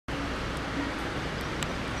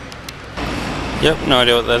Yep, no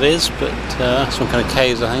idea what that is, but some kind of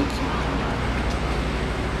caves, I think.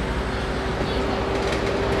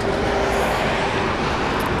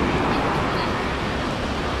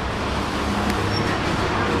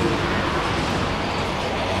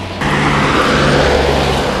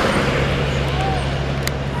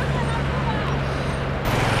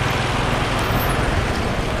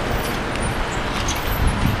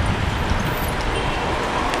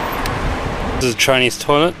 This is a Chinese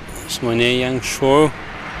toilet, somewhere near Yangshuo,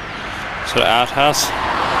 sort of outhouse.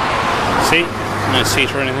 See, no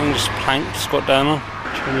seat or anything, just plank to squat down on.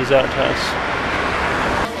 Chinese outhouse.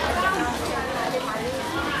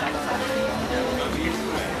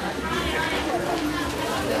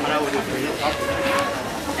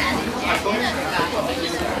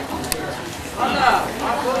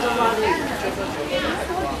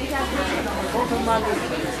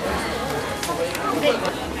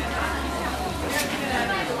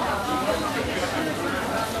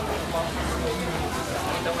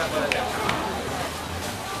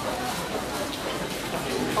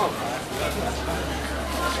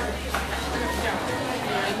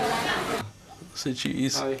 So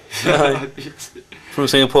cheese. Hi. From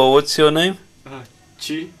Singapore, what's your name?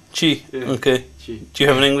 Chi. Chi. Yeah. Okay. Chi. Do you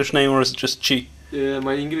have an English name or is it just Chi? Yeah,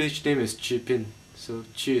 my English name is Chi Pin. So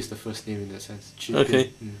Chi is the first name in that sense. Chi okay.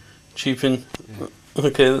 Pin. Chi Pin. Yeah.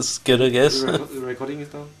 Okay, that's good, I guess. The recording is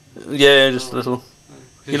down? Yeah, just a little.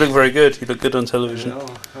 You look very good. You look good on television.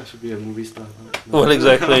 Oh, I should be a movie star. No. Well,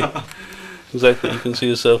 exactly. Exactly. You can see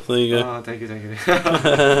yourself. There you go. Oh, thank you, thank you.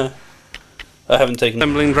 I haven't taken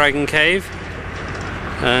Trembling Dragon Cave,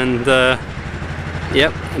 and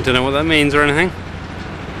yep, I don't know what that means or anything.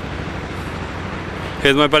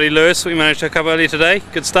 Here's my buddy Lewis. We managed to hook up early today.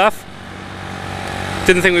 Good stuff.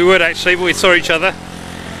 Didn't think we would actually, but we saw each other.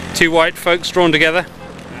 Two white folks drawn together.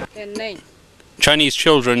 Chinese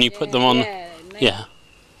children. You put them on. Yeah.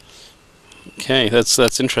 Okay,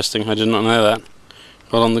 that's interesting. I did not know that.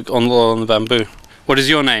 Well, on the bamboo. What is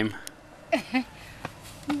your name?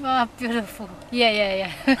 Oh, beautiful.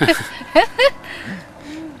 Yeah.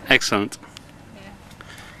 Excellent. Yeah.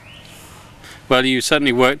 Well, you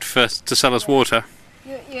certainly worked to sell us water.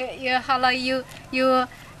 You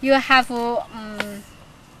have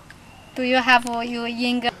do you have your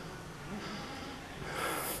Ying?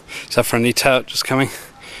 It's our friendly tout just coming.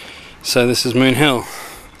 So this is Moon Hill.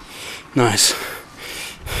 Nice.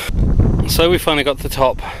 So we finally got to the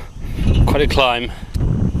top. Quite a climb.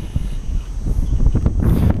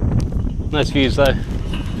 Nice views though.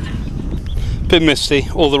 Bit misty.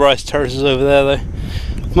 All the rice terraces over there though.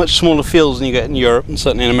 Much smaller fields than you get in Europe and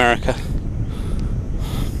certainly in America.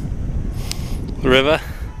 The river.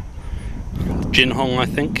 Jinhong, I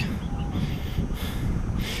think.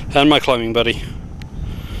 And my climbing buddy.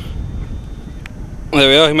 There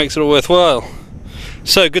we are, he makes it all worthwhile.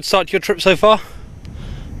 So, good start to your trip so far?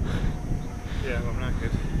 Yeah, I'm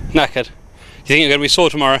knackered. Knackered? Do you think you're going to be sore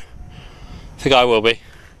tomorrow? I think I will be.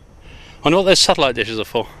 I wonder what those satellite dishes are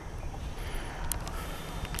for.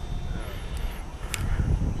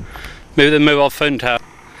 Maybe the mobile phone tower.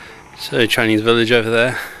 So, Chinese village over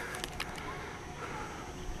there.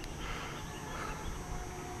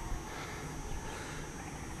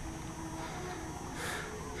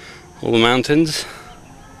 All the mountains.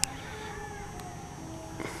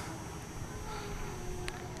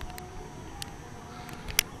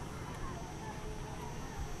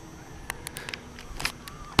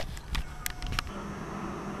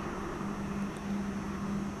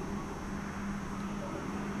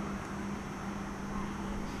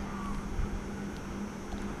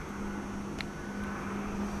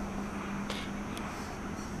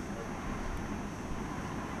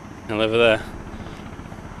 And over there.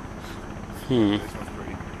 This one's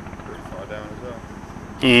pretty far down as well.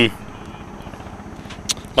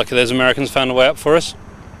 Lucky those Americans found a way up for us.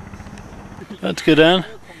 Let's go down.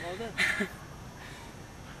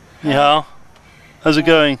 Yeah. How's it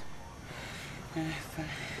going?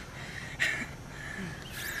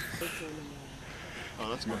 Oh,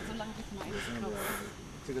 that's good.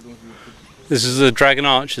 This is the Dragon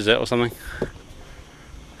Arch, is it, or something?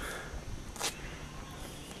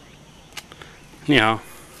 Yeah.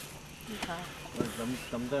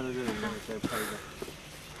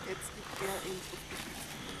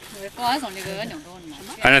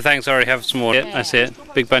 I know, thanks, I already have some more. Yep, I see it.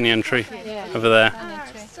 Big banyan tree over there.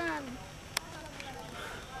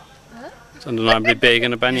 It's undeniably big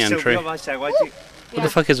and a banyan tree. What the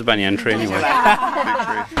fuck is a banyan tree anyway?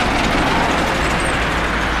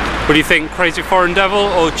 What do you think? Crazy foreign devil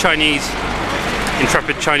or Chinese?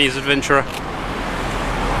 Intrepid Chinese adventurer?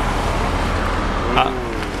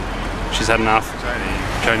 She's had enough.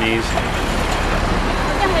 Chinese.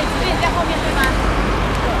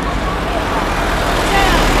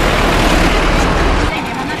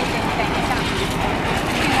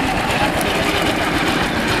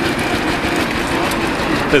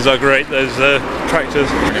 Those are great, those tractors.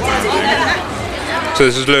 So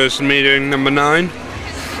this is Lewis and me doing number 9,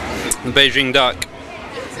 the Beijing duck.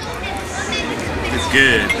 It's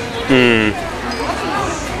good.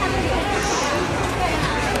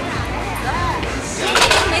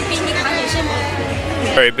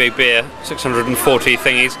 Very big beer, 640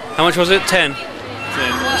 thingies. How much was it? 10?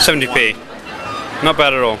 70p. Not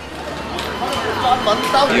bad at all.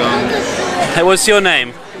 Hey, what's your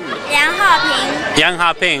name? Yang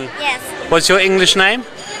Haping. Yes. What's your English name?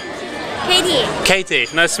 Katie. Katie.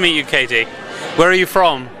 Nice to meet you, Katie. Where are you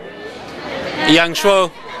from?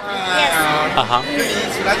 Yangshuo? Yes.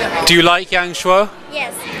 Do you like Yangshuo?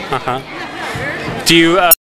 Yes. Do you